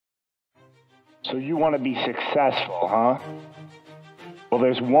So you want to be successful, huh? Well,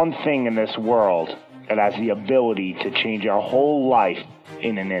 there's one thing in this world that has the ability to change our whole life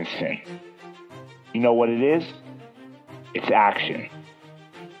in an instant. You know what it is? It's action.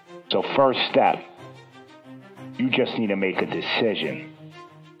 So first step, you just need to make a decision.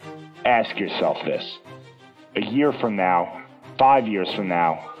 Ask yourself this. A year from now, 5 years from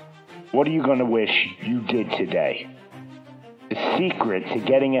now, what are you going to wish you did today? The secret to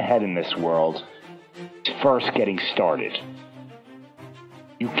getting ahead in this world is first getting started.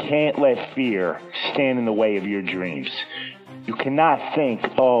 You can't let fear stand in the way of your dreams. You cannot think,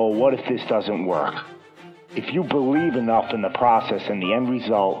 oh, what if this doesn't work? If you believe enough in the process and the end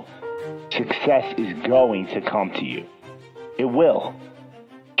result, success is going to come to you. It will.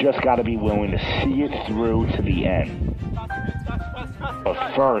 Just got to be willing to see it through to the end.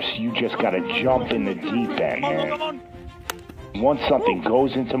 But first, you just got to jump in the deep end, man. Once something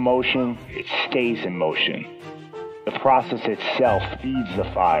goes into motion, it stays in motion. The process itself feeds the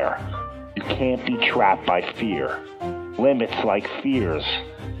fire. You can't be trapped by fear. Limits like fears,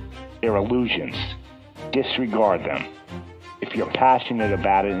 they're illusions. Disregard them. If you're passionate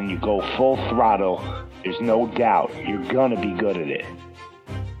about it and you go full throttle, there's no doubt you're gonna be good at it.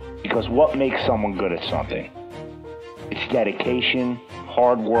 Because what makes someone good at something? It's dedication,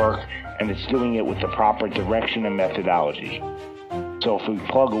 hard work, and it's doing it with the proper direction and methodology. So if we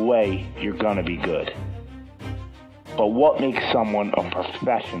plug away, you're gonna be good. But what makes someone a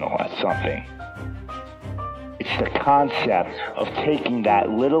professional at something? It's the concept of taking that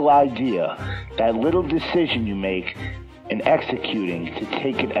little idea, that little decision you make, and executing to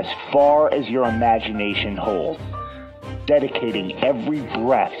take it as far as your imagination holds. Dedicating every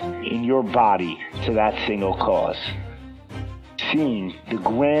breath in your body to that single cause. Seeing the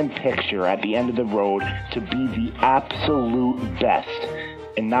grand picture at the end of the road to be the absolute best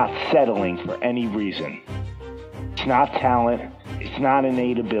and not settling for any reason. It's not talent, it's not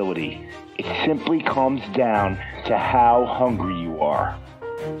innate ability. It simply comes down to how hungry you are.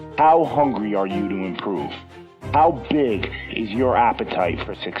 How hungry are you to improve? How big is your appetite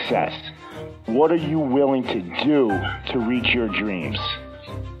for success? What are you willing to do to reach your dreams?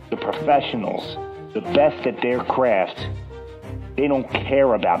 The professionals, the best at their craft, they don't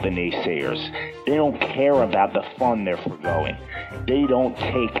care about the naysayers. They don't care about the fun they're forgoing. They don't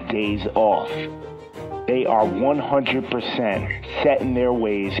take days off. They are 100% set in their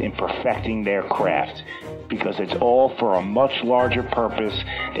ways in perfecting their craft because it's all for a much larger purpose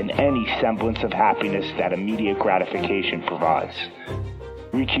than any semblance of happiness that immediate gratification provides.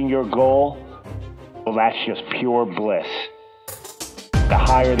 Reaching your goal, well, that's just pure bliss. The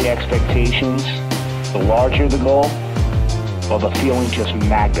higher the expectations, the larger the goal, well, the feeling just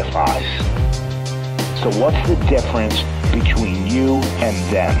magnifies. So what's the difference between you and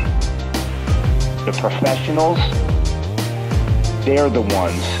them? The professionals, they're the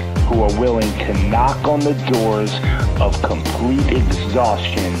ones who are willing to knock on the doors of complete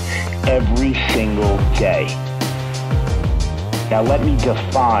exhaustion every single day. Now let me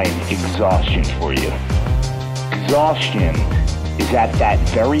define exhaustion for you. Exhaustion is at that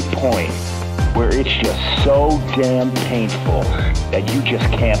very point where it's just so damn painful that you just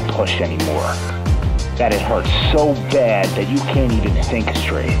can't push anymore. That it hurts so bad that you can't even think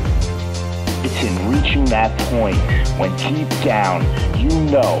straight. It's in reaching that point when deep down you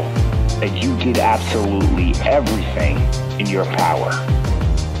know that you did absolutely everything in your power.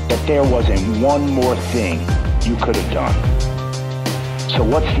 That there wasn't one more thing you could have done. So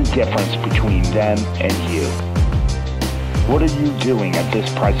what's the difference between them and you? What are you doing at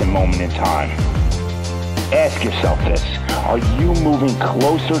this present moment in time? Ask yourself this. Are you moving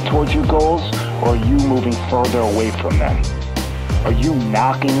closer towards your goals or are you moving further away from them? Are you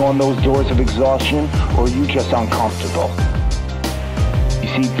knocking on those doors of exhaustion or are you just uncomfortable? You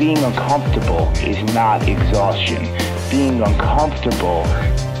see, being uncomfortable is not exhaustion. Being uncomfortable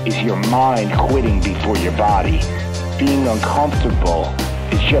is your mind quitting before your body. Being uncomfortable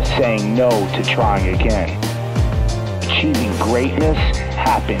is just saying no to trying again. Achieving greatness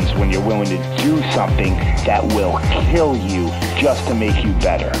happens when you're willing to do something that will kill you just to make you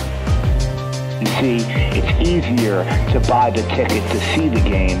better. You see, it's easier to buy the ticket to see the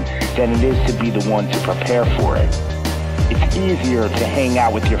game than it is to be the one to prepare for it. It's easier to hang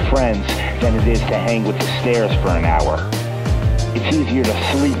out with your friends than it is to hang with the stairs for an hour. It's easier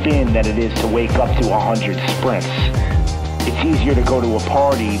to sleep in than it is to wake up to 100 sprints. It's easier to go to a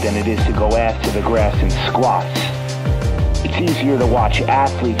party than it is to go ass to the grass and squats. It's easier to watch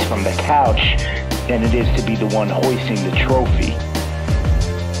athletes from the couch than it is to be the one hoisting the trophy.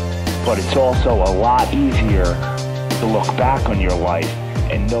 But it's also a lot easier to look back on your life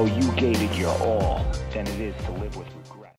and know you gave it your all than it is to live with regret.